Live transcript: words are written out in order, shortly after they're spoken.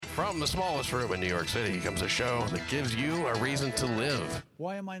From the smallest room in New York City comes a show that gives you a reason to live.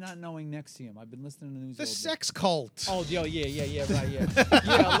 Why am I not knowing Nxivm? I've been listening to the news. The all day. sex cult. Oh, yeah, right,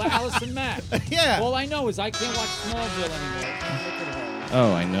 yeah. Allison Mack. Yeah. All I know is I can't watch Smallville anymore.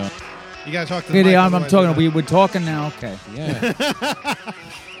 Oh, I know. You gotta talk to the Okay, mic, I'm otherwise talking. We're talking now. Okay. Yeah.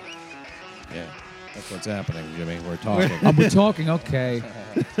 Yeah. That's what's happening, Jimmy. We're talking. We're talking. Okay.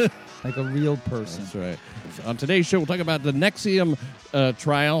 Like a real person. That's right. On today's show, we'll talk about the Nxivm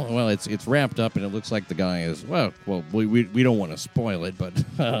trial. Well, it's wrapped up, and it looks like the guy is, well, we don't want to spoil it, but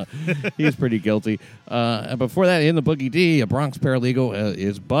he's pretty guilty. And before that, in the Boogie D, a Bronx paralegal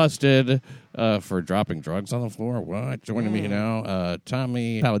is busted for dropping drugs on the floor. What? Joining me now,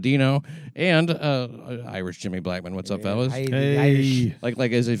 Tommy Paladino and Irish Jimmy Blackman. What's up, fellas? Hey.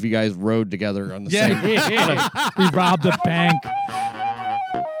 Like as if you guys rode together on the Yeah. same. We robbed a bank.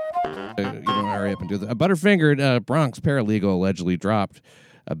 You don't hurry up and do that. A Butterfingered Bronx paralegal allegedly dropped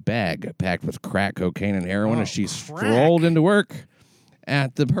a bag packed with crack cocaine and heroin as she strolled into work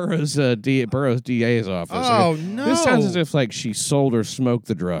at the borough's DA's office. Oh, no. This sounds as if like she sold or smoked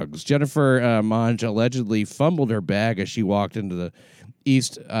the drugs. Jennifer Monge allegedly fumbled her bag as she walked into the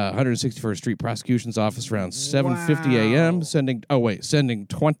East 161st Street prosecution's office around 7:50 a.m., sending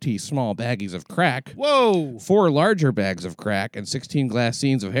 20 small baggies of crack, Whoa. 4 larger bags of crack, and 16 glass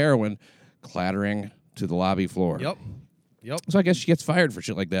scenes of heroin clattering to the lobby floor. Yep. So I guess she gets fired for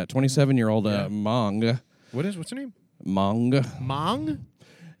shit like that. 27-year-old Monge. What's her name? Monge. Mong?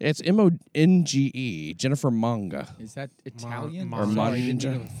 It's Monge. Jennifer Monge. Is that Italian? Mon- Sorry, Monge. didn't mean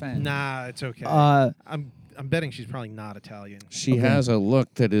to offend. Nah, it's okay. I'm betting she's probably not Italian. She has a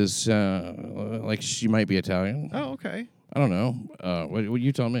look that is like she might be Italian. Oh, okay. I don't know. What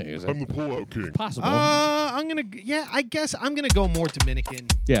you tell me? Is that I'm the pullout king. possible? I guess I'm gonna go more Dominican.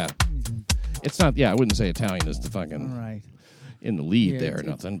 Yeah. It's not, I wouldn't say Italian is the fucking All right. in the lead Yeah, there or it's-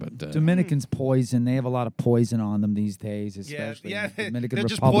 nothing, but... Dominicans poison. They have a lot of poison on them these days, especially Yeah. in the Dominican They're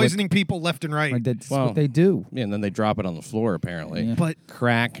just Republic. poisoning people left and right. Right, that's Well, what they do. Yeah, and then they drop it on the floor, apparently. Yeah. But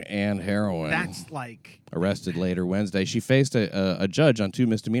Crack and heroin. that's like Arrested later Wednesday. She faced a judge on 2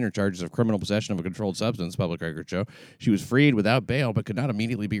 misdemeanor charges of criminal possession of a controlled substance, public record show. She was freed without bail, but could not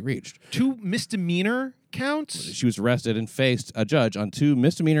immediately be reached. 2 misdemeanor counts. She was arrested and faced a judge on 2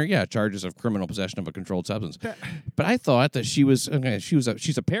 misdemeanor, charges of criminal possession of a controlled substance. But I thought that she's a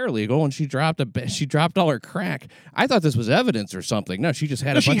paralegal and she dropped all her crack. I thought this was evidence or something. No, she just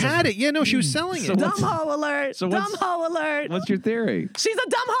had No, a bunch she had it. Yeah, no, she was selling it. Dumb hoe alert! so Dumb what's- hoe alert! What's your theory? She's a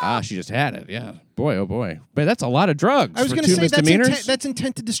dumb hoe! She just had it. Yeah, boy, oh boy. But that's a lot of drugs. I was going going to to say misdemeanors. that's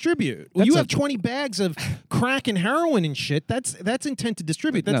intent to distribute. Well, That's you a- have 20 bags of crack and heroin and shit. That's intent to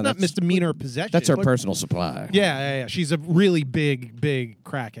distribute. That's No, not that's- misdemeanor possession. That's her personal supply. Yeah. She's a really big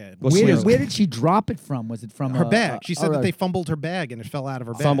crackhead. Well, Where did she drop it from? Was it from her bag. She said all that right. they fumbled her bag and it fell out of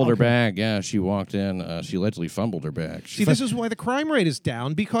her bag. Fumbled her bag. Yeah, she walked in. She allegedly fumbled her bag. See, this is why the crime rate is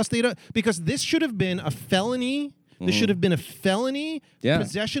down because this should have been a felony. This should have been a felony, Yeah.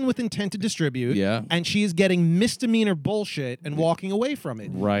 possession with intent to distribute, Yeah. and she is getting misdemeanor bullshit and walking away from it.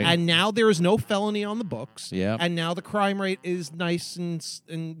 Right. And now there is no felony on the books, Yeah. and now the crime rate is nice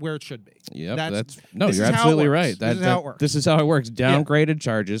and where it should be. Yep, this you're is how it absolutely works. right. This is how it works. This is how it works. Downgraded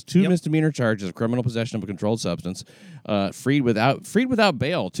charges, 2 Yep. misdemeanor charges of criminal possession of a controlled substance, freed without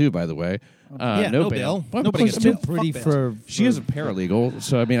bail too. By the way, no bail. Well, Nobody because, gets I mean, bail. Pretty Fuck for she is a paralegal,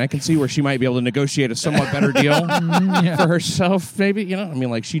 so I mean, I can see where she might be able to negotiate a somewhat better deal for herself. Maybe I mean,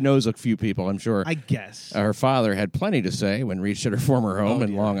 like she knows a few people. I'm sure. I guess. Her father had plenty to say when reached at her former home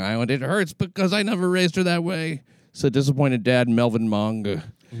in Long Island. It hurts because I never raised her that way, said disappointed dad Melvin Monge.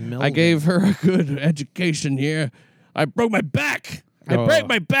 I gave her a good education here. I broke my back. I break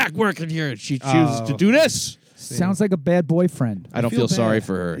my back working here. She chooses to do this. sounds like a bad boyfriend. I don't feel sorry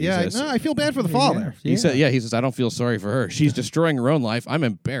for her. He Yeah, says. no, I feel bad for the father. He said, he says, I don't feel sorry for her. She's destroying her own life. I'm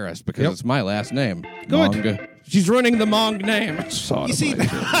embarrassed because it's my last name. Good. Monge. She's ruining the Mong name. You see,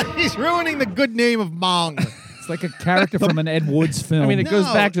 he's ruining the good name of Mong. It's like a character from an Ed Woods film. I mean, it goes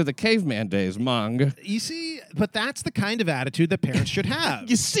No. back to the caveman days, Mong. You see, but that's the kind of attitude that parents should have.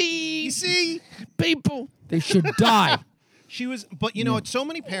 You see, people. they should die. She was, but you know, so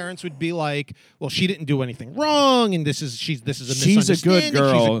many parents would be like, "Well, she didn't do anything wrong, and this is a She's a good misunderstanding.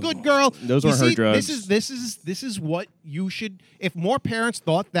 girl. She's a good girl." Those You aren't her see, drugs. This is what you should. If more parents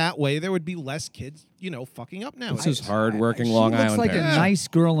thought that way, there would be less kids, fucking up now. This is hardworking Long she looks Island like parents. a nice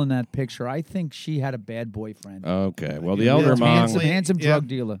girl in that picture. I think she had a bad boyfriend. Okay, well, the elder Mong, handsome drug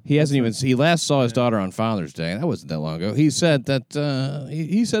dealer. he hasn't even. He last saw his daughter on Father's Day. That wasn't that long ago. He said that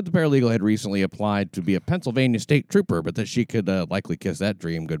he said the paralegal had recently applied to be a Pennsylvania state trooper, but that she could likely kiss that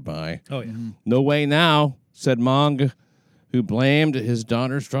dream goodbye. Oh yeah. No way now, said Mong, who blamed his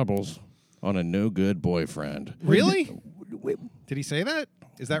daughter's troubles on a no-good boyfriend. Really? Did he say that?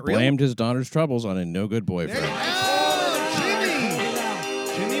 Is that real? Blamed his daughter's troubles on a no-good boyfriend.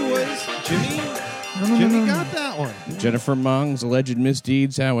 Jimmy got that one. Jennifer Mung's alleged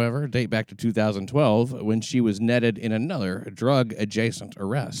misdeeds, however, date back to 2012 when she was netted in another drug-adjacent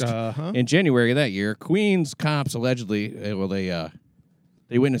arrest. In January of that year, Queens cops allegedly,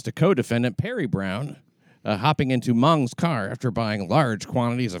 they witnessed a co-defendant, Perry Brown, hopping into Mung's car after buying large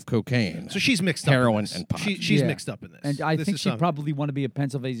quantities of cocaine. So she's mixed heroin up in this. and pot. She's mixed up in this. And I think she'd probably want to be a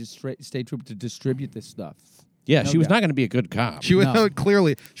Pennsylvania state trooper to distribute this stuff. Yeah, she was not going to be a good cop. She was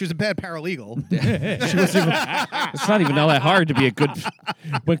clearly she was a bad paralegal. It's not even all that hard to be a good.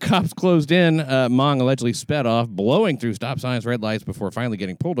 When cops closed in, Mung allegedly sped off, blowing through stop signs, red lights, before finally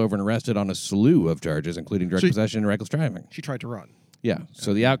getting pulled over and arrested on a slew of charges, including drug possession and reckless driving. She tried to run. Yeah,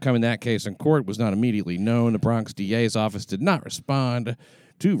 so the outcome in that case in court was not immediately known. The Bronx DA's office did not respond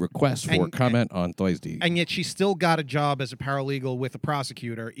to requests for comment on Thursday. And yet she still got a job as a paralegal with a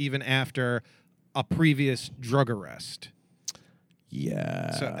prosecutor, even after a previous drug arrest.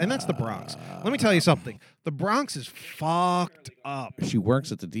 Yeah. So, and that's the Bronx. Let me tell you something. The Bronx is fucked up. She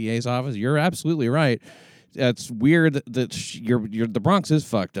works at the DA's office. You're absolutely right. It's weird that the Bronx is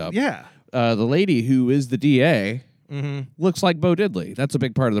fucked up. Yeah. The lady who is the DA looks like Bo Diddley. That's a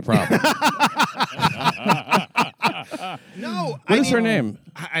big part of the problem. No, What is her name?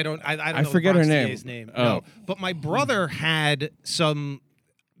 I don't. I don't. I know forget the her Bronx name. DA's name. Oh. No, but my brother had some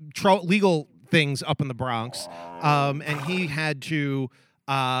legal things up in the Bronx, and he had to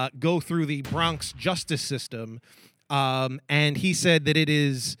go through the Bronx justice system, and he said that it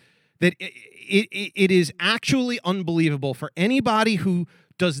is actually unbelievable for anybody who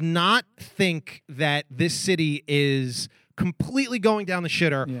does not think that this city is completely going down the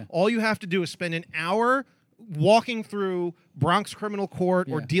shitter. Yeah. All you have to do is spend an hour walking through Bronx criminal court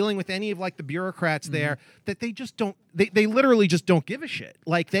or dealing with any of like the bureaucrats there, that they just don't, they literally just don't give a shit.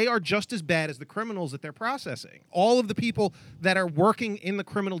 Like they are just as bad as the criminals that they're processing. All of the people that are working in the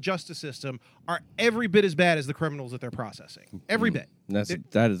criminal justice system are every bit as bad as the criminals that they're processing. Every bit. That's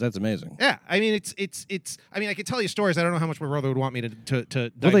amazing. Yeah, I mean it's. I mean I could tell you stories. I don't know how much my brother would want me to Well,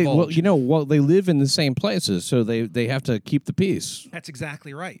 divulge. they live in the same places, so they have to keep the peace. That's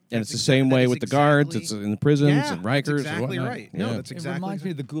exactly right. And it's the same way with the guards. It's in the prisons and Rikers. That's exactly and whatnot. right. No, Yeah. that's It exactly. reminds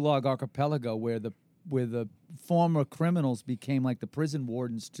me of the Gulag Archipelago, where the former criminals became like the prison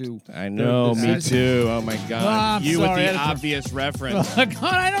wardens too. I know, me too. Oh my God, I'm you sorry, with the editor. obvious reference. God,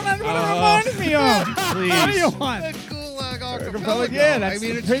 I don't know what it reminded me of. Please. What do you want? The Gulag Archipelago. Yeah, that's I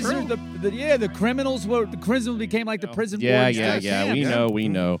mean, the it's prison. true. The criminals became like the prison Yeah, wardens. yeah, too. yeah. We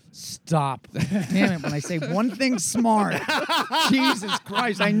know. Stop. Damn it, when I say one thing smart. Jesus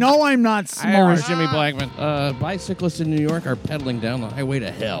Christ, I know I'm not smart. Irish Jimmy Blackman. Bicyclists in New York are pedaling down the highway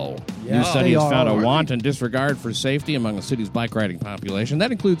to hell. Yeah, New study they has found are. a wanton disregard for safety among the city's bike riding population.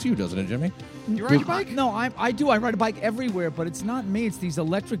 That includes you, doesn't it, Jimmy? You ride your bike? No, I do. I ride a bike everywhere, but it's not me. It's these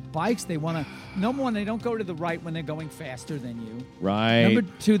electric bikes. They want to. Number one, they don't go to the right when they're going faster than you. Right. Number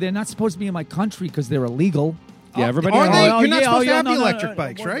two, they're not supposed to be in my country because they're illegal. Yeah, everybody. Are they? Oh, You're not yeah, supposed to yeah, have no, the no, electric no,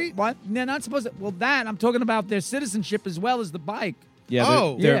 bikes, right? What? They're not supposed to. Well, I'm talking about their citizenship as well as the bike. Yeah,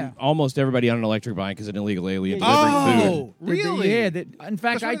 Oh. they're almost everybody on an electric bike is an illegal alien delivering food. Oh, really? Yeah. In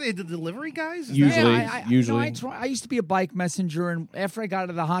fact, Are they the delivery guys? Is Usually. that- Usually. I used to be a bike messenger, and after I got out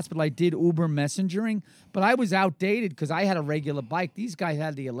of the hospital, I did Uber messengering, but I was outdated because I had a regular bike. These guys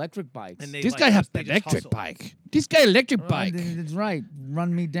had the electric bikes. And they, This like, guy has they an just electric hustle. bike. This guy electric bike. That's right.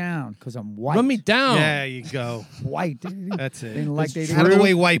 Run me down because I'm white. Run me down. There you go. White. That's it. Didn't like they Out of the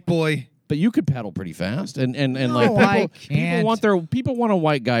way, white boy. But you could pedal pretty fast, and No, like I people can't. people want a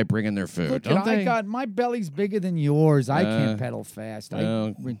white guy bringing their food, Look, don't they? my belly's bigger than yours. I can't pedal fast.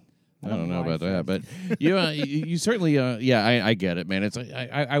 well, I don't know ride about that, fast. but you certainly, I get it, man. It's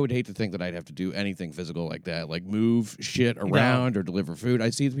I would hate to think that I'd have to do anything physical like that, like move shit around or deliver food.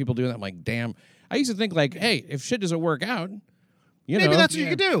 I see people doing that. I'm like, damn. I used to think like, hey, if shit doesn't work out, Maybe that's what you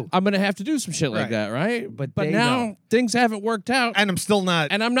could do. I'm gonna have to do some shit like Right. that, right? But but they now don't. things haven't worked out, And I'm still not.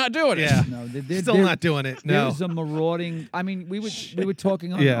 and I'm not doing it. Yeah. No, Still not doing it. No. There's a marauding. I mean, we were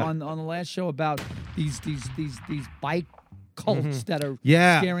talking on, Yeah. on the last show about these bike cults that are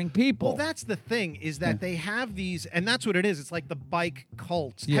Yeah. scaring people. Well, that's the thing is that they have these, and that's what it is. It's like the bike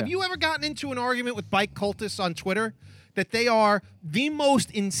cults. Yeah. Have you ever gotten into an argument with bike cultists on Twitter? That they are the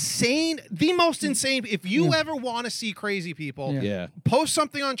most insane. If you ever want to see crazy people, Yeah. Yeah. post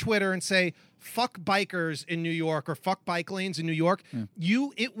something on Twitter and say, fuck bikers in New York or fuck bike lanes in New York,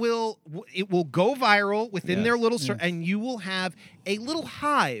 it will go viral within their little and you will have a little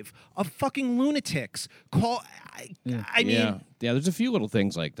hive of fucking lunatics I mean, there's a few little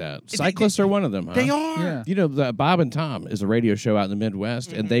things like that. Cyclists are one of them, huh? They are. Yeah. You know, Bob and Tom is a radio show out in the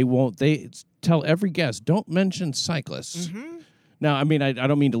Midwest, and they tell every guest, don't mention cyclists. Now, I mean, I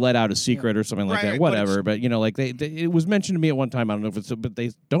don't mean to let out a secret or something like that, whatever, but you know, like it was mentioned to me at one time, I don't know if it's, but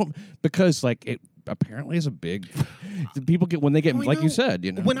they don't, because like it apparently is a big, people get, when they get, like you said,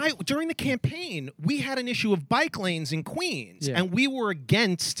 you know. During the campaign, we had an issue of bike lanes in Queens, and we were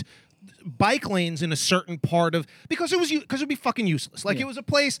against bike lanes in a certain part of because it would be fucking useless. Like it was a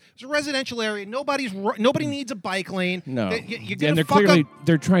place, it's a residential area. Nobody needs a bike lane. No, and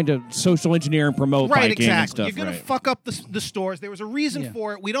they're trying to social engineer and promote biking and stuff. You're gonna fuck up the stores. There was a reason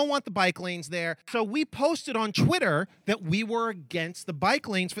for it. We don't want the bike lanes there. So we posted on Twitter that we were against the bike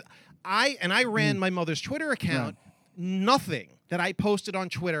lanes. I ran my mother's Twitter account. Nothing that I posted on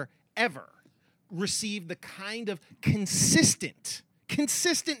Twitter ever received the kind of consistent.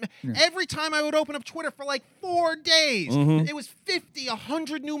 Every time I would open up Twitter for like 4 days, it was 50,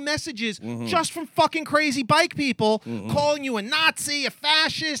 100 new messages just from fucking crazy bike people calling you a Nazi, a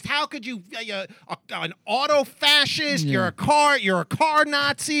fascist. How could you, an auto fascist? You're a car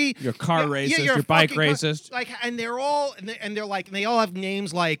Nazi. You're a car racist. You're bike racist. And they're all they all have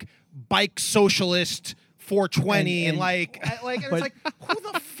names like bike socialist. 420 and it's like who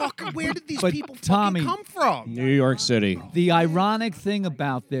the fuck? Where did these people fucking come from? New York City. The ironic thing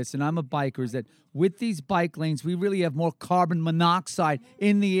about this, and I'm a biker, is that with these bike lanes, we really have more carbon monoxide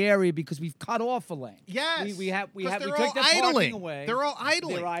in the area because we've cut off a lane. Yes, we took all the idling. parking away. They're all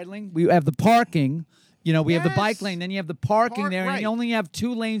idling. They're idling. We have the parking. You know, we have the bike lane, then you have the parking there, and you only have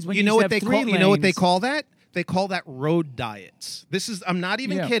 2 lanes when you know what have they 3 call. lanes. You know what they call that? They call that road diets. I'm not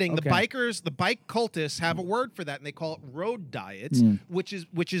even kidding. Okay. The bike cultists have a word for that, and they call it road diets, which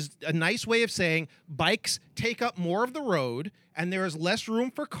is a nice way of saying bikes take up more of the road, and there is less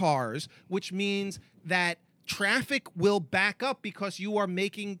room for cars, which means that traffic will back up because you are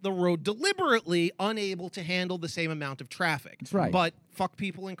making the road deliberately unable to handle the same amount of traffic. That's right. But fuck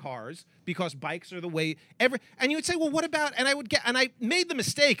people in cars because bikes are the way and you would say, well, what about, and I made the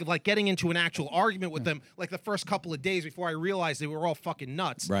mistake of like getting into an actual argument with them like the first couple of days before I realized they were all fucking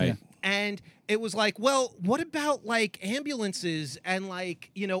nuts. Right. Yeah. And it was like, well, what about like ambulances and like,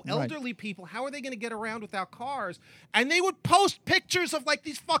 elderly people? How are they going to get around without cars? And they would post pictures of like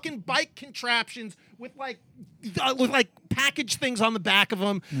these fucking bike contraptions with like package things on the back of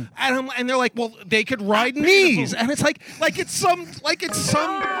them, and they're like, well, they could ride in these, and it's like it's some,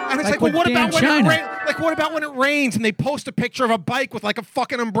 and it's like well, what about when it rains? Like, what about when it rains and they post a picture of a bike with like a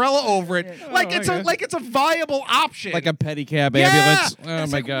fucking umbrella over it? It's a viable option, like a pedicab ambulance. Oh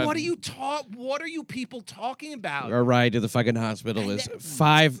my god! What are you people talking about? A ride to the fucking hospital is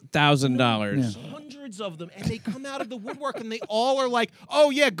 $5,000. Hundreds of them, and they come out of the woodwork, and they all are like, "Oh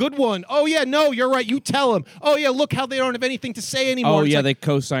yeah, good one. Oh yeah, no, you're right. You tell them. Oh yeah, look how they don't have anything to say anymore." Oh it's yeah, like, they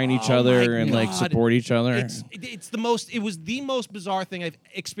co-sign each other and like support each other. It was the most bizarre thing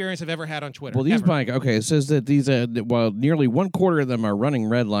I've ever had on Twitter. Well, these it says that these while nearly 1/4 of them are running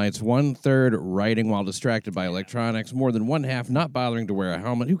red lights, 1/3 riding while distracted by electronics, more than 1/2 not bothering to wear a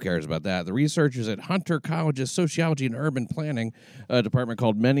helmet. Who cares about that? The researchers at Hunter College's Sociology and Urban Planning department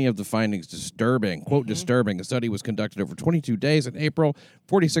called many of the findings disturbing. Quote, disturbing. The study was conducted over 22 days in April,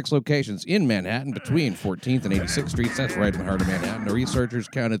 46 locations in Manhattan between 14th and 86th Streets. That's right in the heart of Manhattan. The researchers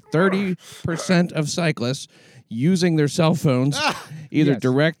counted 30% of cyclists using their cell phones either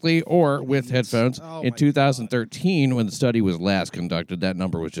directly or with headphones. In 2013, when the study was last conducted, that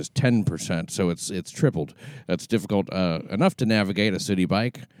number was just 10%. So it's tripled. That's difficult enough to navigate a city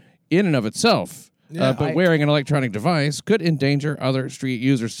bike in and of itself. But wearing an electronic device could endanger other street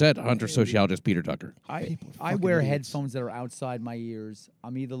users, said Hunter sociologist Peter Tucker. I wear headphones that are outside my ears.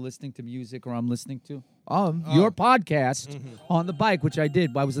 I'm either listening to music or I'm listening to your podcast on the bike, which I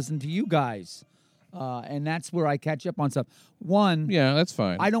did. I was listening to you guys. And that's where I catch up on stuff. Yeah, that's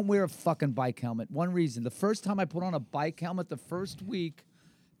fine. I don't wear a fucking bike helmet. One reason. The first time I put on a bike helmet, the first week,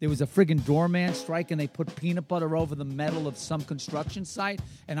 there was a friggin' doorman strike, and they put peanut butter over the metal of some construction site,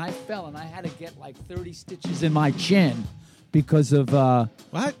 and I fell, and I had to get like 30 stitches in my chin because of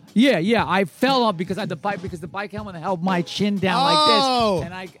what? Yeah, I fell off because the bike helmet held my chin down like this,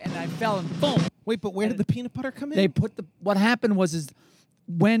 and I fell and boom. Wait, but where did the peanut butter come in? What happened was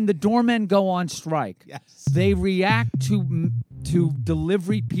when the doormen go on strike, they react to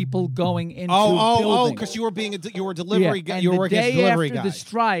delivery people going into buildings. Because you were a delivery guy. And you were the working as a day delivery after guy. the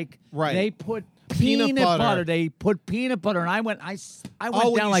strike, they put peanut butter. They put peanut butter, and I went when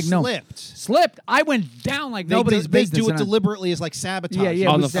down you like slipped. I went down like nobody's They business. do it and I- deliberately as like sabotage. Yeah, yeah.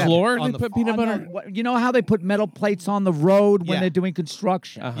 On it the was that. floor, On they the- put peanut Oh, no, butter. you know how they put metal plates on the road when Yeah. they're doing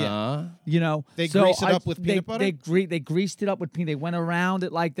construction? Uh-huh. You know, They so grease it up with peanut butter? They greased it up with peanut. They went around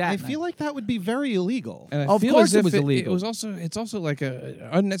it like that. I and feel like that would be very illegal. And I Of feel course as it if was illegal. It's also like a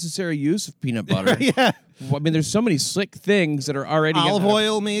unnecessary use of peanut butter. Yeah. Well, I mean, there's so many slick things that are already Olive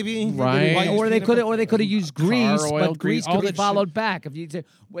oil, maybe. Right. Why use or they peanut could butter? or they could have used grease, oil, but grease all could be that followed back.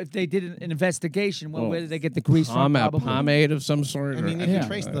 If they did an investigation, well, where did they get the grease from? a Probably. pomade of some sort. I mean, you or, can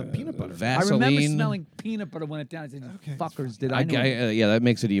trace the peanut butter. I Vaseline. remember smelling peanut butter when it down. I said, "Fuckers, did I know?" Yeah, that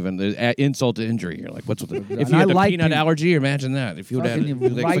makes it even. There's insult to injury. You're like, what's with it? If And you I had a like peanut peanut- allergy, imagine that. If you would have, Fucking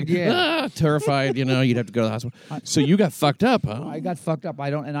you'd be right, yeah. terrified, you'd have to go to the hospital. So you got fucked up, huh? I got fucked up. I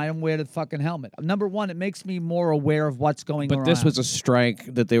don't wear the fucking helmet. Number one, it makes me more aware of what's going But around. this was a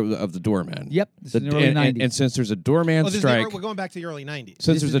strike that they were of the doorman. Yep, this is in the early and 90s. since there's a doorman strike, We're going back to the early 90s.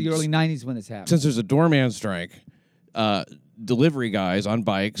 since this is there's the a early '90s when this happened. since there's a doorman strike, delivery guys on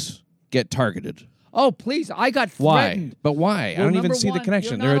bikes get targeted. Oh, please! I got Why? threatened. But why? I Well, don't even number see the one,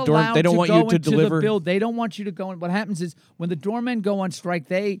 connection. you're They're not a door. allowed They don't want go you to into deliver. The they don't want you to go in. What happens is when the doormen go on strike,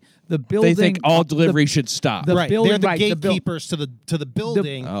 the They building. think all the- delivery should stop. the Right, building- they're the right, the buil- gatekeepers to the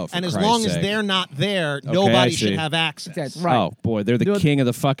building, Oh, for and as Christ's long as sake. they're not there, I nobody see. should have access. That's right. Oh boy, they're the They're- king of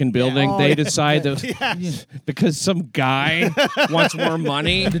the fucking building. Oh, They yeah. decide that because some guy wants more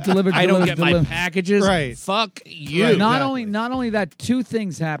money. deliver- I don't deliver- get my deliver. packages. Right. Fuck you. Right. Not Exactly. only that, two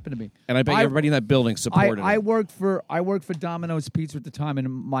things happened to me. And I bet everybody in that building supported I him. worked for Domino's Pizza at the time, and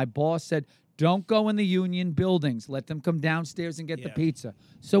my boss said, "Don't go in the union buildings. Let them come downstairs and get the Yeah. pizza."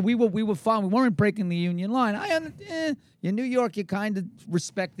 So we were fine. We weren't breaking the union line. In New York, you kind of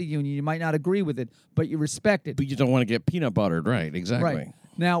respect the union. You might not agree with it, but you respect it. But you don't want to get peanut buttered, right? Exactly. Right.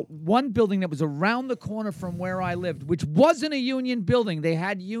 Now, one building that was around the corner from where I lived, which wasn't a union building, they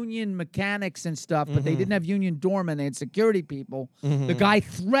had union mechanics and stuff, but they didn't have union doormen. They had security people. The guy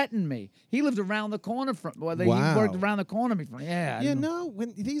threatened me. He lived around the corner from. Well, he Wow. worked around the corner from. Yeah. Yeah, no.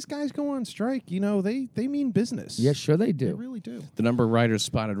 When these guys go on strike, they mean business. Yeah, sure they They do. really do. The number of riders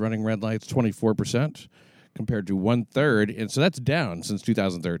spotted running red lights, 24%, compared to 1/3. And so that's down since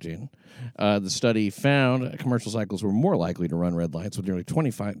 2013. The study found commercial cyclists were more likely to run red lights, with nearly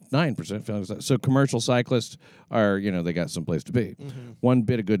 9% found. So commercial cyclists are, they got some place to be. One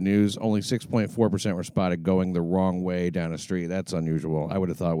bit of good news, only 6.4% were spotted going the wrong way down a street. That's unusual. I would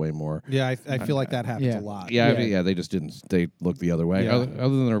have thought way more. Yeah, I feel like that happens Yeah. a lot. Yeah, they just didn't. They looked the other way. Yeah.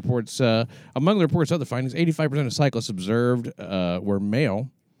 Other than the reports, among the report's other findings, 85% of cyclists observed were male.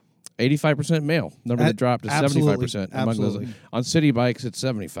 85% male. Number that dropped to 75%. Among those. Absolutely. On city bikes, it's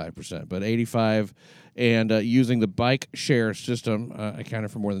 75%, but 85. And using the bike share system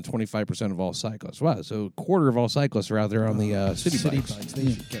accounted for more than 25% of all cyclists. Wow, so a quarter of all cyclists are out there on the city bikes.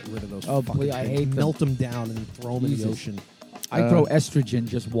 They should get rid of those. Oh, fucking please, I things. hate them. Melt them down and throw them in the Jesus. ocean. I grow estrogen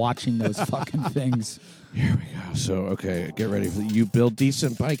just watching those fucking things. Here we go. So, okay, get ready. You build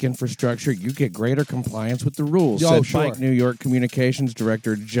decent bike infrastructure, you get greater compliance with the rules, Oh, said sure. Bike New York Communications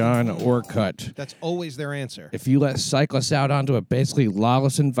Director John Orcutt. That's always their answer. If you let cyclists out onto a basically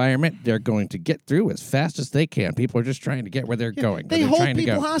lawless environment, they're going to get through as fast as they can. People are just trying to get where they're going. They they're hold trying to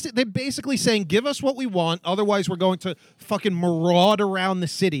people go. hostage. They're basically saying, "Give us what we want, otherwise we're going to fucking maraud around the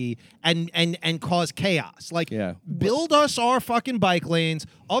city and cause chaos. Like, Yeah. build us our fucking bike lanes,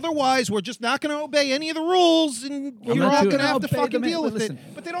 otherwise we're just not going to obey any of the rules, and you're not all doing going to it. have to Obey fucking them. deal with Listen.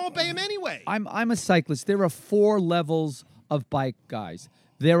 it." But they don't obey them anyway. I'm a cyclist. There are 4 levels of bike guys.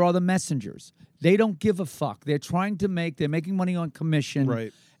 There are the messengers. They don't give a fuck. They're making money on commission.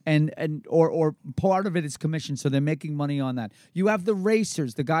 Right. Or part of it is commission, so they're making money on that. You have the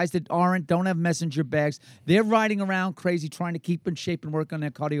racers, the guys that don't have messenger bags. They're riding around crazy, trying to keep in shape and work on their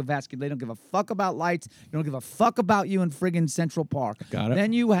cardiovascular. They don't give a fuck about lights. They don't give a fuck about you in friggin' Central Park. Got it.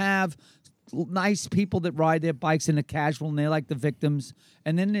 Then you have nice people that ride their bikes in a casual, and they're like the victims.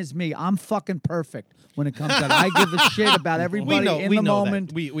 And then there's me. I'm fucking perfect when it comes to that. I give a shit about everybody know- in we the know that.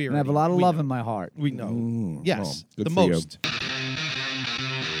 moment. We and I have a lot of we love know. in my heart. We know. Yes, good the for you. most.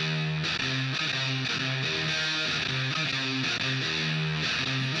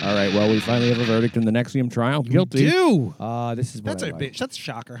 All right, well, we finally have a verdict in the Nxivm trial. Guilty. Do. This is what That's I a like. bitch. That's a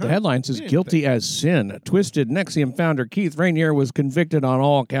shocker, huh? The headline says We didn't guilty think- as sin. Twisted Nxivm founder Keith Rainier was convicted on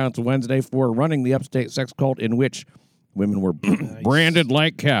all counts Wednesday for running the upstate sex cult in which women were branded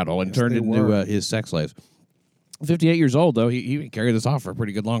like cattle and turned they into were. his sex slaves. 58 years old, though, he carried this off for a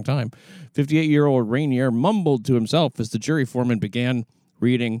pretty good long time. 58-year-old Rainier mumbled to himself as the jury foreman began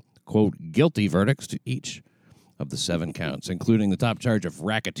reading, quote, guilty verdicts to each of the 7 counts, including the top charge of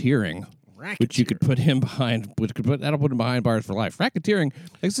racketeering. which you could put him behind. That'll put him behind bars for life. Racketeering.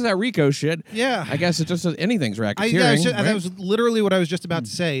 This is that RICO shit. Yeah. I guess it just anything's racketeering. That was literally what I was just about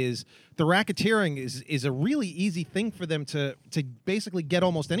to say. Is the racketeering is a really easy thing for them to basically get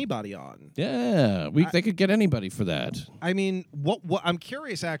almost anybody on. Yeah, they could get anybody for that. I mean, what I'm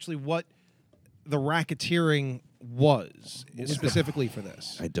curious actually what the racketeering was specifically for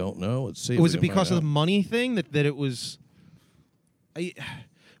this. I don't know. Let's see. Was it because of the money thing that it was?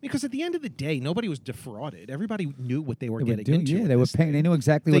 Because at the end of the day, nobody was defrauded. Everybody knew what they were getting into. Yeah, they were paying. They knew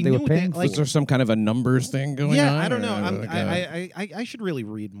exactly what they were paying for. Was there some kind of a numbers thing going on? Yeah, I don't know. I should really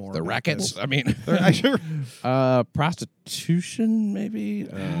read more. The rackets. I mean, I should. Prostitution, maybe.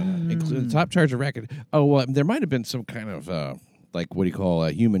 The top charge of racket. Oh, well, there might have been some kind of what do you call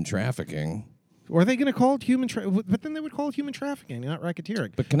human trafficking. Or are they going to call it human trafficking? But then they would call it human trafficking, not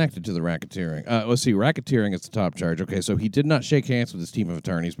racketeering. But connected to the racketeering. Let's see. Racketeering is the top charge. Okay, so he did not shake hands with his team of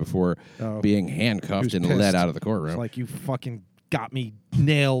attorneys before being handcuffed and led out of the courtroom. It's like, you fucking got me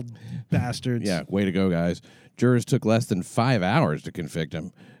nailed, bastards. Yeah, way to go, guys. Jurors took less than 5 hours to convict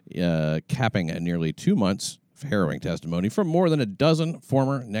him, capping at nearly 2 months of harrowing testimony from more than a dozen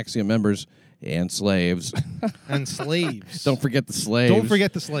former Nxivm members and slaves. And slaves. Don't forget the slaves. Don't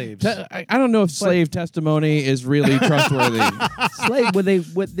forget the slaves. I don't know if slave testimony is really trustworthy. Slave,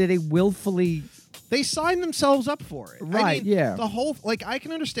 did they willfully? They signed themselves up for it. Right, I mean, yeah. The whole, I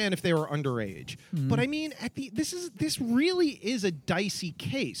can understand if they were underage, but I mean, this really is a dicey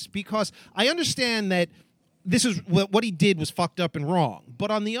case, because I understand that this is what he did was fucked up and wrong. But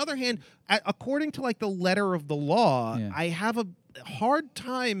on the other hand, according to the letter of the law, I have a hard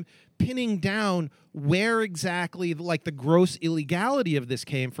time pinning down where exactly the gross illegality of this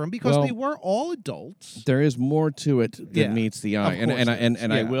came from, because they were all adults. There is more to it than meets the eye,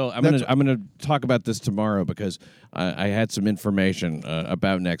 I will. I'm gonna talk about this tomorrow, because I had some information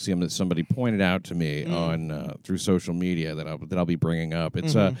about Nxivm that somebody pointed out to me on through social media that I'll be bringing up.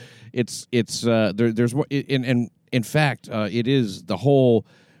 It's there's more, and in fact, it is the whole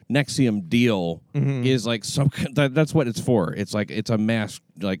Nxivm deal is that's what it's for. It's a mass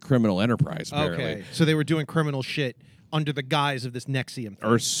criminal enterprise. Apparently. Okay, so they were doing criminal shit under the guise of this Nxivm thing.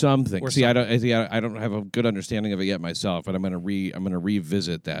 Or something. I don't have a good understanding of it yet myself, but I'm gonna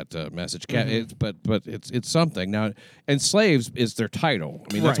revisit that message. But it's something now. And slaves is their title.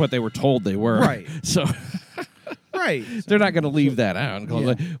 I mean, that's what they were told they were. Right. So. Right. They're not going to leave that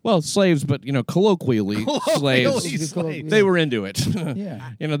out. Slaves, but colloquially slaves. They were into it.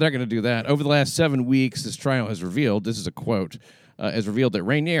 Yeah. They're going to do that. Over the last 7 weeks, this trial has revealed, this is a quote, has revealed that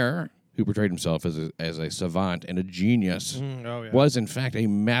Rainier, who portrayed himself as a savant and a genius, was in fact a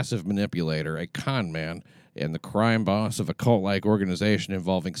massive manipulator, a con man, and the crime boss of a cult-like organization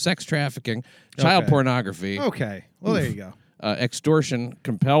involving sex trafficking, child pornography. Okay. Well, there you go. Extortion,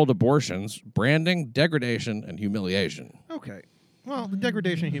 compelled abortions, branding, degradation, and humiliation. Okay. Well, the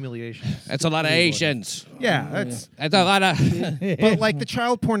degradation and humiliation. That's a lot of Asians. Yeah, that's a lot of. But the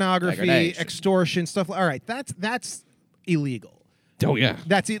child pornography, extortion stuff. All right, that's illegal. Oh yeah,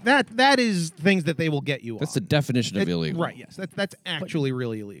 that's it. That is things that they will get you. That's the definition of illegal. Right. Yes. That's actually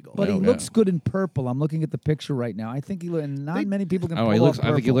really illegal. But he looks good in purple. I'm looking at the picture right now. I think not many people can. I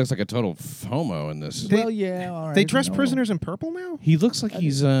think he looks like a total homo in this. All right. They dress prisoners in purple now. He looks like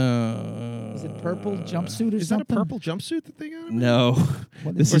he's Is it purple jumpsuit or is something? Is that a purple jumpsuit that they got him? No.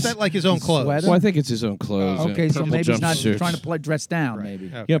 Or is that his own clothes? Sweater? Well, I think it's his own clothes. Okay, so maybe he's not trying to dress down. Right.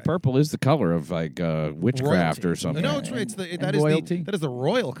 Maybe. Okay. Yeah, purple is the color of witchcraft or something. No, that is the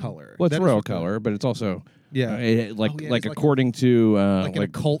royal color. Well, it's royal color, but it's also according to an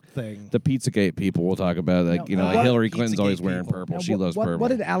occult thing. The Pizzagate people we'll talk about. Hillary Clinton's always wearing purple. She loves purple. What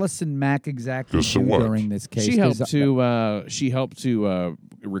did Allison Mack exactly do during this case? She helped to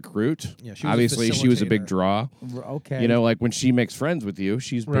recruit. Yeah, obviously she was a big draw. Okay. When she makes friends with you,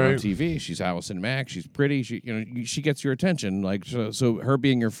 she's been on TV. She's Allison Mack. She's pretty. She gets your attention. So her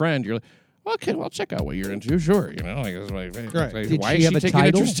being your friend, you're like, okay, well, check out what you're into. Sure, Did why she is have she a taking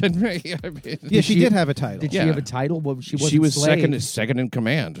title? interest in me? I mean, Yeah, she did have a title. Did she have a title? Well, she was slave. second in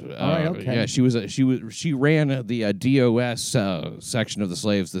command. Right, okay. Yeah, she ran the DOS section of the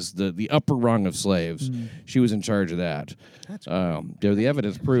slaves, the upper rung of slaves. She was in charge of that. That's the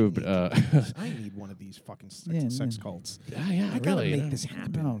evidence proved. I need one of these fucking sex cults. I gotta make this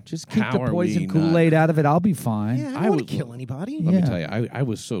happen. No, just keep How the are poison we Kool-Aid out of it. I'll be fine. Yeah, I don't want to kill anybody. Let me tell you, I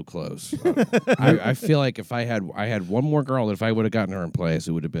was so close. I feel like if I had one more girl, that if I would have gotten her in place,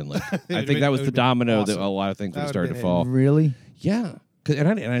 it would have been I think that was the domino that a lot of things would have started to fall. Really? Yeah.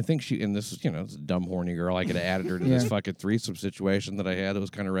 And I think she, and this is, this dumb, horny girl, I could have added her to this fucking threesome situation that I had that was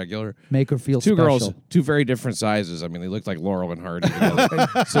kind of regular. Make her feel Two special. girls, two very different sizes. I mean, they looked like Laurel and Hardy together.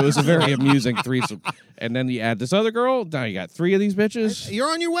 So it was a very amusing threesome. And then you add this other girl, now you got 3 of these bitches. You're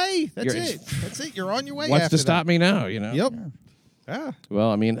on your way. That's it. You're on your way. What's after to stop me now, Yep. Yeah.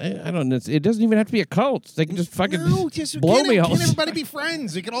 Well, I mean, I don't. It doesn't even have to be a cult. They can just fucking blow me Can't off. everybody be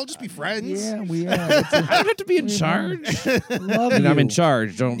friends? We can all just be friends. Yeah, we are. I don't have to be in charge. Love And you. I'm in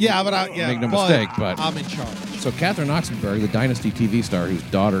charge. Don't make no mistake. But I'm in charge. so Catherine Oxenberg, the Dynasty TV star whose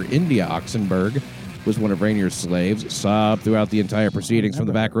daughter India Oxenberg was one of Rainier's slaves, sobbed throughout the entire proceedings from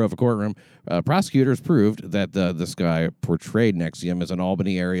the back row of a courtroom. Prosecutors proved that this guy portrayed Nxivm as an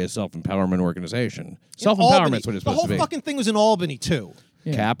Albany area self-empowerment organization. Self-empowerment's what it's supposed to be. The whole fucking thing was in Albany too.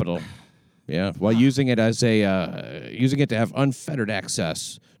 Yeah. Capital. Yeah, while using it as using it to have unfettered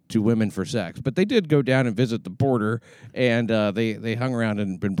access to women for sex. But they did go down and visit the border, and they hung around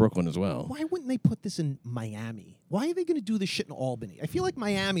in Brooklyn as well. Why wouldn't they put this in Miami? Why are they going to do this shit in Albany? I feel like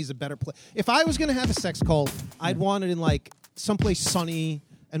Miami's a better place. If I was going to have a sex cult, I'd want it in like someplace sunny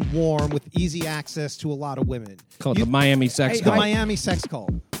and warm with easy access to a lot of women. Call it the Miami sex The cult. Miami sex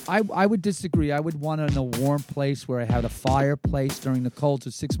cult. I would disagree. I would want it in a warm place where I had a fireplace during the cold. So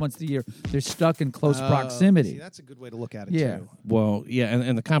 6 months of the year, they're stuck in close proximity. See, that's a good way to look at it, Yeah. too. Well, yeah,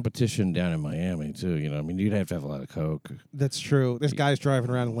 and the competition down in Miami, too. I mean, you'd have to have a lot of coke. That's true. There's guys driving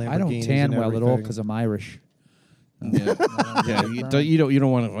around in Lamborghinis. I don't tan well at all because I'm Irish. Yeah, you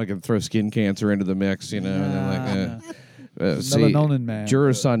don't want to like throw skin cancer into the mix, and then Melanonin man.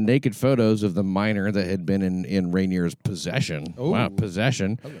 Jurors saw naked photos of the minor that had been in Rainier's possession. Oh. Wow,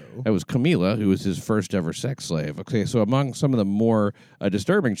 possession. Hello. That was Camila, who was his first ever sex slave. Okay, so among some of the more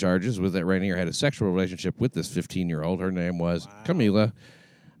disturbing charges was that Rainier had a sexual relationship with this 15-year-old. Her name was Camila.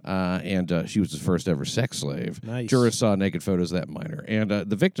 And she was his first ever sex slave. Nice. Jurors saw naked photos of that minor. And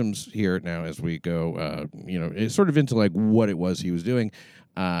the victims here now, as we go, it's sort of into like what it was he was doing.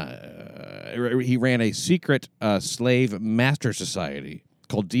 He ran a secret slave master society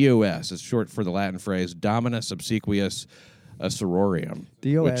called DOS. It's short for the Latin phrase Dominus Obsequious Sororium.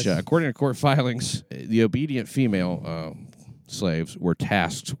 DOS. Which, according to court filings, the obedient female slaves were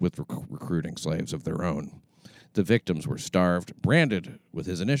tasked with recruiting slaves of their own. The victims were starved, branded with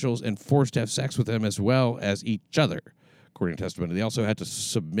his initials, and forced to have sex with him as well as each other, according to testimony. They also had to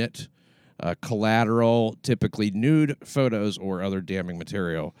submit collateral, typically nude photos or other damning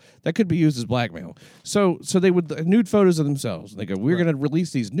material that could be used as blackmail. So they would nude photos of themselves. They go, we're going to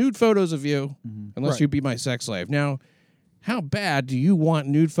release these nude photos of you unless you be my sex slave. Now, how bad do you want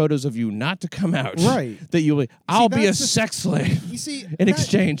nude photos of you not to come out? Right. That I'll be a that's just- sex slave You see, in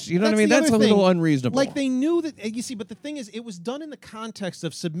exchange. You know what I mean? the That's a other little thing. unreasonable. Like they knew that. You see, but the thing is, it was done in the context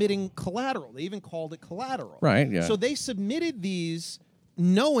of submitting collateral. They even called it collateral. Right, yeah. So they submitted these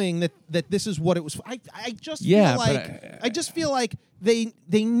knowing that this is what it was. I just Yeah, feel like I just feel like they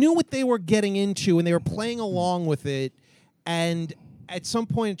knew what they were getting into and they were playing along with it. And at some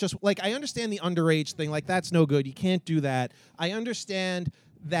point, just like I understand the underage thing, like that's no good. You can't do that. I understand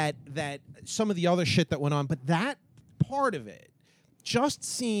that some of the other shit that went on, but that part of it just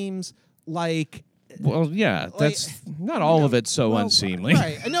seems like. Well, yeah, that's not all of it so unseemly.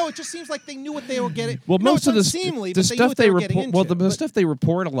 Right. I know, it just seems like they knew what they were getting. Well, No, most it's of the unseemly, the but they knew stuff what they were getting report, into, well, the but- stuff they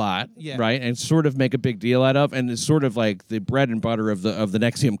report a lot, Yeah. right, and sort of make a big deal out of, and it's sort of like the bread and butter of the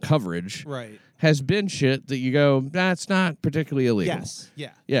Nxivm coverage, Right. has been shit that you go, that's not particularly illegal. Yes.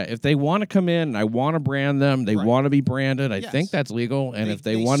 Yeah. Yeah, if they want to come in and I want to brand them, they Right. want to be branded, I Yes. think that's legal. And if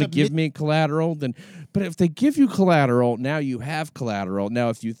they they want to give submit- me collateral, then. But if they give you collateral, now you have collateral. Now,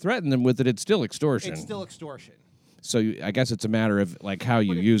 if you threaten them with it, it's still extortion. It's still extortion. So I guess it's a matter of like how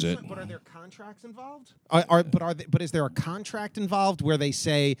you use it. But are there contracts involved? But is there a contract involved where they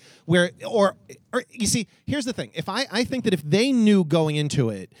say or you see? Here's the thing. If I think that if they knew going into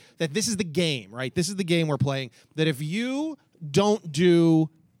it that this is the game, right? This is the game we're playing. That if you don't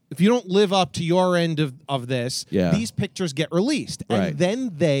live up to your end of this, Yeah. these pictures get released, Right. and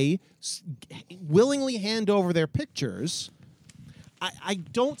then they willingly hand over their pictures. I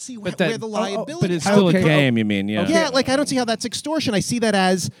don't see where the liability. but it's is. still Okay. a game. You mean? Yeah. Yeah, like I don't see how that's extortion. I see that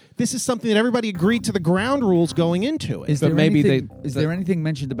as this is something that everybody agreed to the ground rules going into it. Is But there maybe anything, is there anything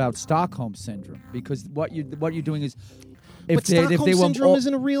mentioned about Stockholm syndrome? Because what you're doing is, but Stockholm were syndrome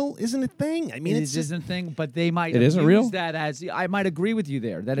all- isn't a thing. I mean, it it's just isn't a thing, but they might. It isn't use real? That as I might agree with you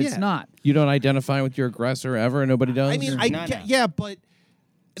there that it's Yeah. not. You don't identify with your aggressor ever, and nobody does. I mean, No. yeah, but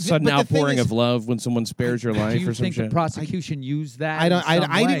sudden but the thing outpouring is- of love when someone spares your Do life you or some think the shit. prosecution used that? I don't. in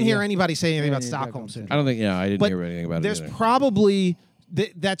some I didn't way? hear Yeah. anybody say anything about Yeah, Stockholm Stockholm syndrome. I don't think. Yeah, I didn't But hear anything about there's it either. probably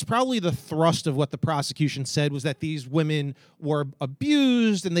that's probably the thrust of what the prosecution said, was that these women were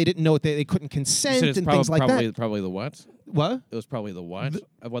abused and they didn't know they couldn't consent and things like that. Probably the what? What? It was probably the what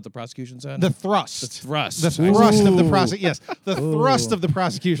of what the prosecution said? The thrust. The thrust. The thrust of the prosecution. Yes, the thrust of the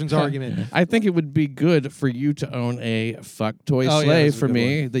prosecution's argument. I think it would be good for you to own a fuck toy slave for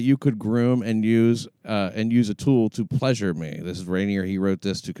me that you could groom and use a tool to pleasure me. This is Rainier. He wrote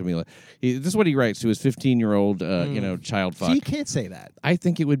this to Camila. This is what he writes to his 15-year-old child fuck. So you can't say that. I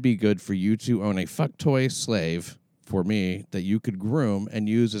think it would be good for you to own a fuck toy slave for me that you could groom and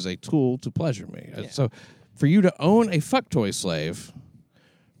use as a tool to pleasure me. Yeah. So for you to own a fuck toy slave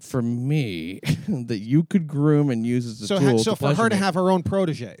for me that you could groom and use as a tool So to for her pleasure to me. have her own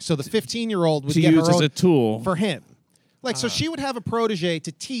protege. So the 15-year-old would To get use her as own a tool. for him. Like, so she would have a protege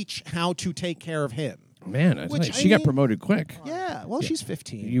to teach how to take care of him. Man, she got promoted quick. Yeah, well, she's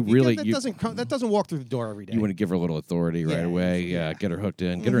 15. That doesn't walk through the door every day. You want to give her a little authority right away. Yeah, get her hooked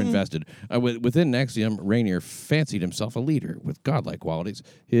in, get her invested. Within Nxivm, Rainier fancied himself a leader with godlike qualities.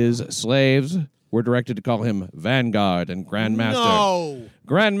 His slaves were directed to call him Vanguard and Grandmaster. No.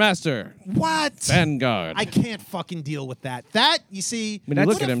 Grandmaster. What? Vanguard. I can't fucking deal with that. That, you see... I mean,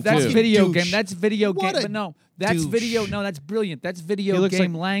 look at him, That's too. video Douche. game. That's video What game. a But no, that's douche. video. No, that's brilliant. That's video looks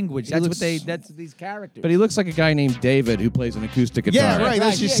game like- language. he That's looks- what they. That's these characters. But he looks like a guy named David who plays an acoustic guitar. Yeah, right.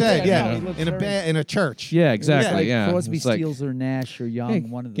 That's what you Yeah, said. yeah, Yeah, no, he looks in a very- in a church. Yeah, exactly. like Yeah, Crosby, It's like, Stills, or Nash, or Young. hey,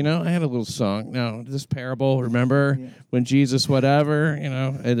 One of them. you know, I had a little song. Now, this parable, remember when Jesus, whatever,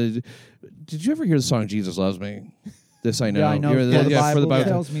 did you ever hear the song "Jesus Loves Me"? This I know. Yeah, I know. You hear For the for the Bible Bible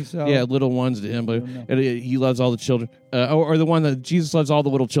tells me so. Yeah, little ones to him, but No. he loves all the children. Or the one that Jesus loves all the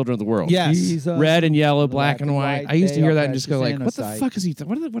little children of the world. Yes. Jesus, Red and yellow, black and white. I used to they hear are that and just go like, precious "What the innocent. fuck is he?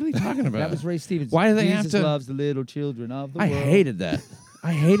 What are they talking about?" That was Ray Stevens. Why do they Jesus have to? loves the little children of the I world. hated that.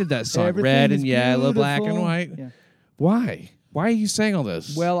 I hated that song. Everything Red is and yellow, black and beautiful. white. Yeah. Why? Why are you saying all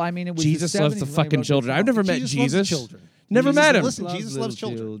this? Well, I mean, it was Jesus the loves 70s the when they fucking wrote children. this I've never song. met Jesus loves the Jesus. children. Never Jesus met him. Listen, Jesus loves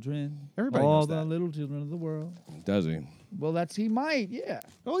little children. Everybody all knows the that. little children of the world. Does he? Well, he might, yeah.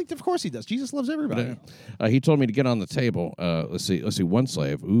 Oh, of course he does. Jesus loves everybody. He told me to get on the table. Let's see. One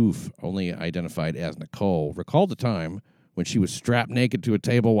slave, only identified as Nicole, recalled the time when she was strapped naked to a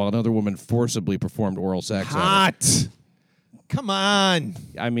table while another woman forcibly performed oral sex on her. Hot. Come on.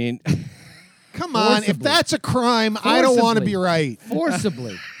 I mean, Come on. If Forcibly. that's a crime, I don't want to Forcibly. be right.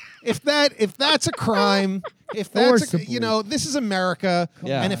 Forcibly. If that's a crime, if that's Forcibly. this is America,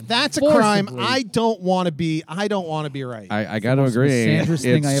 Yeah. and if that's a crime, Forcibly. I don't want to be right. I got to agree. Sanders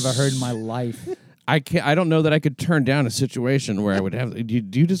thing I It's- ever heard in my life. I can't. I don't know that I could turn down a situation where I would have. Do you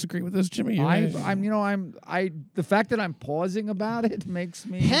disagree with this, Jimmy? The fact that I'm pausing about it makes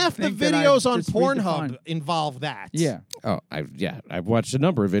me Half the think that I've videos on just Pornhub redefined. involve that. Yeah. I've watched a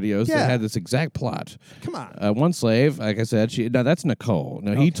number of videos Yeah. that had this exact plot. Come on. One slave, like I said, that's Nicole.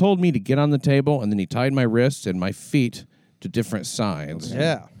 Now he told me to get on the table, and then he tied my wrists and my feet to different sides.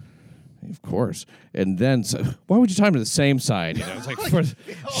 Yeah. Of course. And then, why would you tie them to the same side? It's like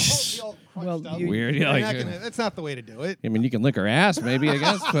Well, weird. You're Yeah, not like, gonna- that's not the way to do it. I mean, you can lick her ass, maybe, I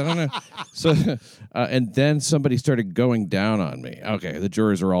guess, but I don't know. So, and then somebody started going down on me. Okay, the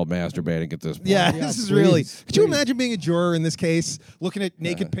jurors are all masturbating at this point. Yeah, Yeah, this is please, really. Could you please. imagine being a juror in this case, looking at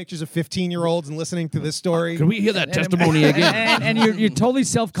naked pictures of 15-year-olds and listening to this story? Could we hear that testimony again? and you're totally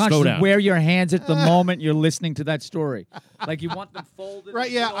Slow self-conscious down. of where your hands at the moment you're listening to that story. Like you want them folded Right,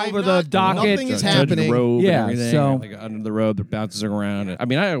 yeah, I'm over not- the docket. nothing is Judge happening. robe Yeah, and everything. so- Like under the robe, they're bouncing around. I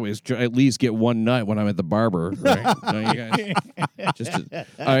mean, I always at least get one nut when I'm at the barber. Right? Don't you guys?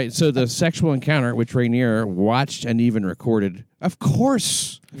 All right. So the sexual encounter, which Rainier watched and even recorded. Of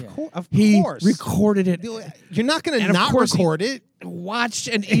course, Of he course. recorded it. You're not going to And of not course he- record it. Watched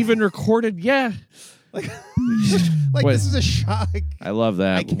and even recorded. Yeah, Like Wait. this is a shock. I love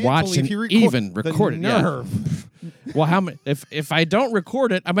that. I can't Watched believe and he record- even the recorded. Yeah. nerve. Well, how many? If I don't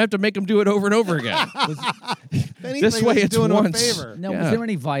record it, I'm gonna have to make him do it over and over again. If anything, This way he's it's doing him a once. favor. Now, Yeah. was there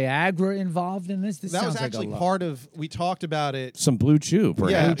any Viagra involved in this? This That was sounds like actually a lot. part of. We talked about it. Some blue chew,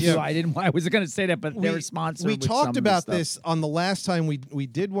 perhaps. Yeah. I didn't. I was going to say that, but they were sponsored. We with some talked of the about stuff. this on the last time we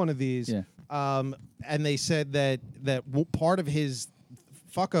did one of these. Yeah. And they said that part of his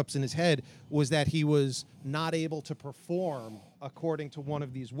fuck ups in his head was that he was not able to perform according to one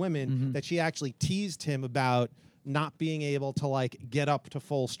of these women. Mm-hmm. That she actually teased him about not being able to like get up to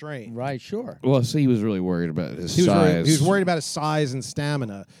full strength. Right. Sure. Well, see, he was really worried about his He size. was worried about his size and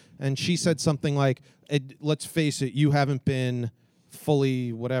stamina, and she said something like, "Let's face it, you haven't been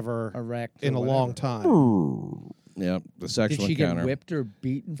fully whatever Erect in or a long whatever. time." The Did sexual she encounter. get whipped or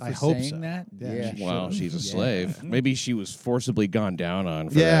beaten for I hope saying so. that? Yeah. Well, she's a slave. Maybe she was forcibly gone down on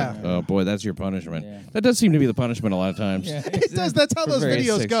for Yeah. that. Oh, boy, that's your punishment. Yeah. That does seem to be the punishment a lot of times. It does. That's how those Very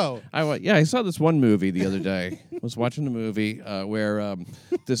videos sick. go. I saw this one movie the other day. I was watching the movie where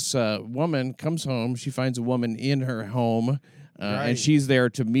this woman comes home. She finds a woman in her home, Right. and she's there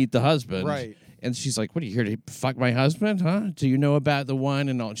to meet the husband. Right. And she's like, "What are you here to fuck my husband? Huh? Do you know about the one?"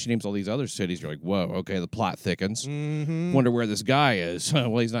 And all, she names all these other cities. You're like, "Whoa, okay." The plot thickens. Mm-hmm. Wonder where this guy is.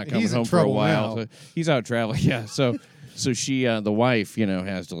 Well, he's not coming He's in home for a trouble while. now. So he's out traveling. Yeah. So she, the wife,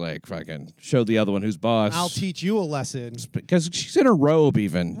 has to like fucking show the other one who's boss. I'll teach you a lesson. Because she's in a robe,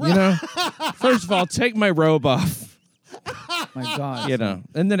 even. First of all, take my robe off. My God.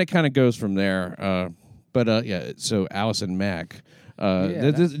 And then it kind of goes from there. So Allison Mack.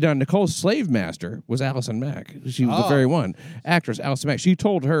 Now, Nicole's slave master was Allison Mack. She was the very one. Actress Allison Mack. She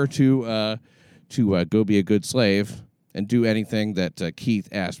told her to go be a good slave and do anything that Keith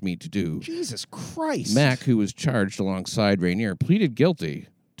asked me to do. Jesus Christ. Mack, who was charged alongside Rainier, pleaded guilty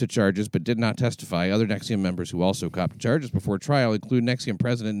to charges but did not testify. Other Nxivm members who also copped charges before trial include Nxivm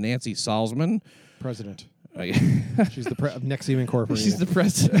President Nancy Salzman. President. She's the of Nxivm Incorporated. She's the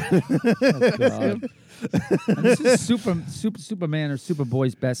president. God. And this is Superman or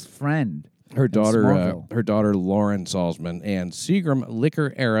Superboy's best friend. Her in daughter, Smallville. Lauren Salzman, and Seagram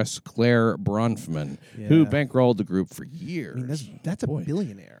liquor heiress Claire Bronfman, who bankrolled the group for years. That's a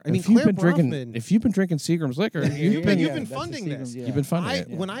billionaire. I mean, if you've Claire been drinking, Bronfman. if you've been drinking Seagram's liquor, You've been that's funding the this. Seagram, you've been funding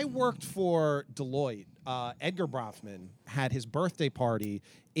it. When I worked for Deloitte, Edgar Bronfman had his birthday party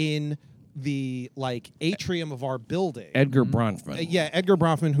in the atrium of our building. Edgar Bronfman. Edgar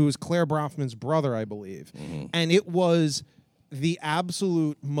Bronfman, who is Claire Bronfman's brother, I believe. And it was the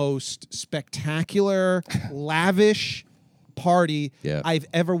absolute most spectacular, lavish party I've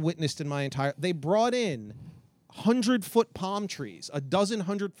ever witnessed in my entire. They brought in 100-foot palm trees, a dozen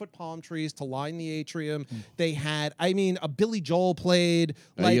 100-foot palm trees to line the atrium. They had, a Billy Joel played.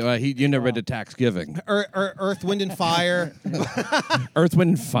 You never been to Taxgiving. Earth, Wind, and Fire. Earth,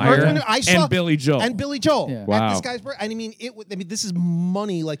 Wind, and Fire, and Billy Joel. And Billy Joel. Yeah. Wow. At this guy's birthday. This is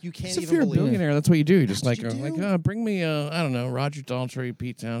money like you can't If even you're a believe. billionaire, that's what you do. You just That's what you do. bring me, I don't know, Roger Daltrey,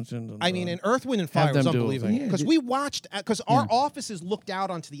 Pete Townsend. And, And Earth, Wind, and Fire was them do it. unbelievable. Yeah, Because dude. we watched, because our offices looked out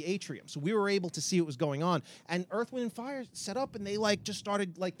onto the atrium. So we were able to see what was going on. And Earth, Wind, and Fire set up and they just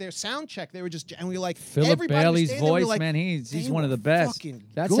started their sound check. They were just, and we were like, Philip everybody was Bailey's standing there, we were voice, like, man, he's they one of were the best. fucking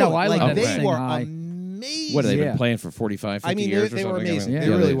That's good. how I like They to sing were high. amazing. what have they Yeah. been playing for 45, 50 years or they were something? amazing. Yeah. They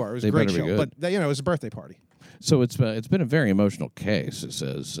really were. It was a they great better be show. good. But, it was a birthday party. So it's been a very emotional case, it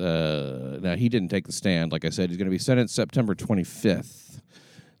says. Now, he didn't take the stand. Like I said, he's going to be sentenced September 25th.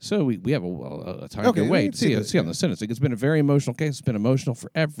 So we have a time to wait. See on the sentencing. It's been a very emotional case. It's been emotional for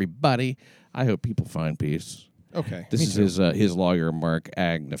everybody. I hope people find peace. Okay. This is his lawyer, Mark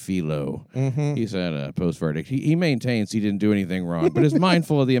Agnafilo. He said post-verdict. He maintains he didn't do anything wrong, but is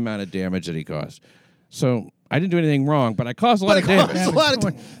mindful of the amount of damage that he caused. So I didn't do anything wrong, but I caused a lot of damage.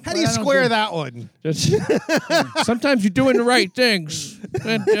 How do you square that one? Sometimes you're doing the right things,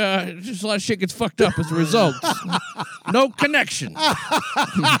 and just a lot of shit gets fucked up as a result. No connection.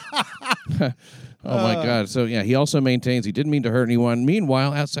 Oh, my God. So, he also maintains he didn't mean to hurt anyone.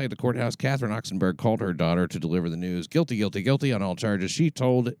 Meanwhile, outside the courthouse, Catherine Oxenberg called her daughter to deliver the news. Guilty, guilty, guilty on all charges. She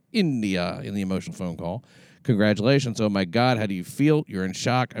told India in the emotional phone call, "Congratulations. Oh, my God. How do you feel? You're in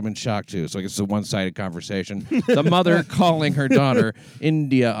shock. I'm in shock, too." So I guess it's a one-sided conversation. The mother calling her daughter,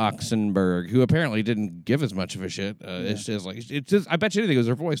 India Oxenberg, who apparently didn't give as much of a shit. It's just I bet you anything it was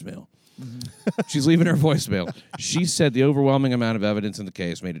her voicemail. She's leaving her voicemail. She said the overwhelming amount of evidence in the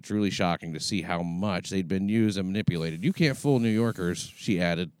case made it truly shocking to see how much they'd been used and manipulated. You can't fool New Yorkers, she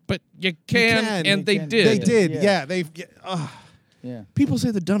added, but you can, and they did. They did. Yeah. Yeah. Yeah. People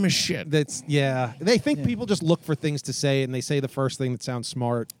say the dumbest shit. They think people just look for things to say, and they say the first thing that sounds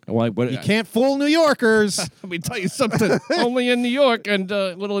smart. What, You can't fool New Yorkers. Let me tell you something. Only in New York and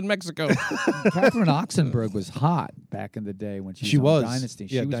a little in Mexico. Catherine Oxenberg was hot back in the day when she was on Dynasty.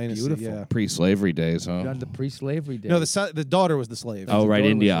 She was beautiful. Yeah. Pre-slavery days, huh? On the pre-slavery days. No, the daughter was the slave. Oh, right,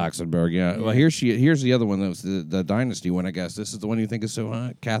 daughter India was Oxenberg, yeah. Well, here's the other one that was the Dynasty one, I guess. This is the one you think is so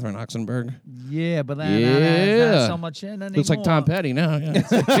hot? Catherine Oxenberg? Yeah, but Yeah. not so much in anymore. Looks like Tom Petty now, yeah.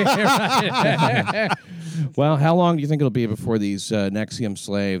 Well, how long do you think it'll be before these Nxivm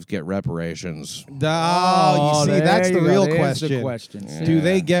slaves get reparations? You see, that's the real question. Yeah. Do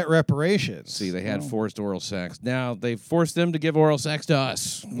they get reparations? See, they had forced oral sex. Now they forced them to give oral sex to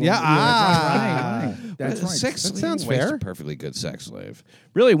us. Yeah, Right. That's right. Sex That sounds slave is fair. a perfectly good sex slave.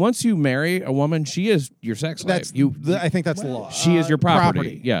 Really, once you marry a woman, she is your sex slave. I think that's the law. She is your property.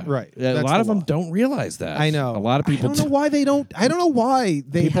 property. Yeah, Right. A That's lot the of them law. don't realize that. I know. A lot of people. I don't know why they don't. I don't know why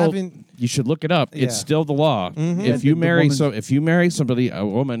they haven't. You should look it up. Yeah. It's still the law. Mm-hmm. If you marry if you marry somebody, a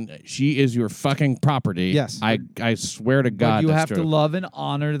woman, she is your fucking property. Yes. I swear to But God, you that's have to true. love and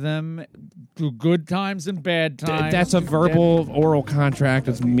honor them through good times and bad times. That's a verbal oral contract.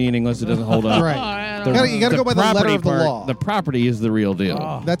 It's meaningless. It doesn't hold up. Right. I don't You gotta go by the letter property of the part- law. The property is the real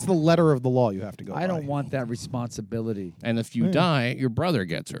deal. That's the letter of the law you have to go by. I don't want that responsibility. And if you die, your brother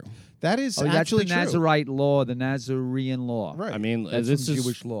gets her. That is That's actually the true. Nazarite law, the Nazarene law. Right. I mean, That's this from is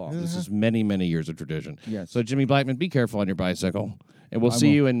Jewish law. This is many, many years of tradition. Yes. So, Jimmy Blackman, be careful on your bicycle, and we'll see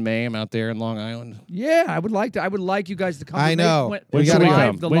you in May. I'm out there in Long Island. Yeah, I would like to. I would like you guys to come. I to know. Make, When the should we live,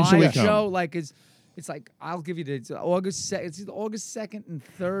 come? The When should we live come? show, like it's like I'll give you the it's August. It's either August 2nd and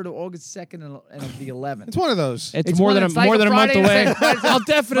 3rd or August 2nd and the 11th. It's one of those. It's more than a like more than a month Friday away. and Saturday. I'll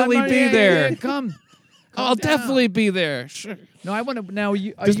definitely Monday, be yeah, there. yeah, come. I'll down. definitely be there. Sure. No, I want to now.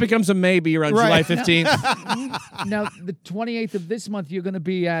 This becomes a maybe around Right. July 15th. now the 28th of this month. You're going to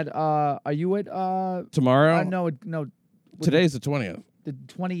be at. Are you at? Tomorrow? No. Today's the 20th. The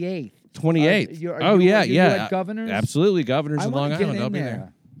 28th. 28th. Are Oh, you yeah, you yeah. at Governor's? Absolutely. Governor's I in Long want to get Island. in I'll be there.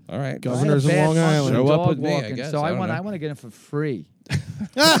 there. All right. Governor's I in had a Long bad Island. month Show up dog with me, I walking, guess. So I I don't want. know. I want to get in for free.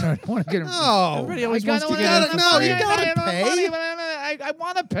 I want to get in. Everybody always wants to You get in gotta- for no, free. you gotta pay. I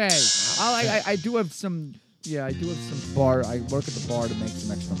want to pay. I do have some. Yeah, I do have some bar. I work at the bar to make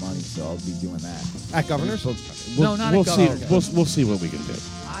some extra money, so I'll be doing that. At Governor's? No, not we'll at see. Governor's. We'll see what we can do.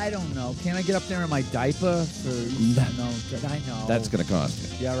 I don't know. Can I get up there in my diaper? No, I know. That's going to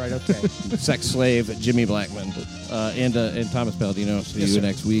cost you. Yeah, right. Okay. Sex slave Jimmy Blackman and Thomas Palladino. See you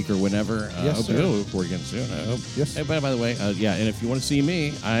next week or whenever. Yes, hope sir. you'll record again soon. I hope. Yes. Hey, by the way, yeah, and if you want to see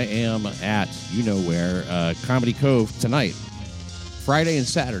me, I am at you know where Comedy Cove tonight, Friday and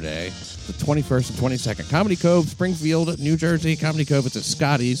Saturday, the 21st and 22nd. Comedy Cove, Springfield, New Jersey. Comedy Cove. It's at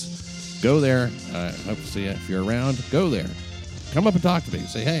Scotty's. Go there. Hope to see you. If you're around, go there. Come up and talk to me.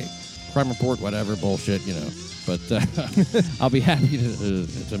 Say, hey, crime report, whatever, bullshit, you know. But I'll be happy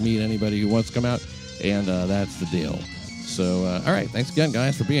to meet anybody who wants to come out, and that's the deal. So, all right. Thanks again,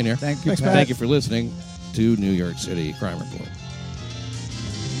 guys, for being here. Thank you. Thanks, Pat. Thank you for listening to New York City Crime Report.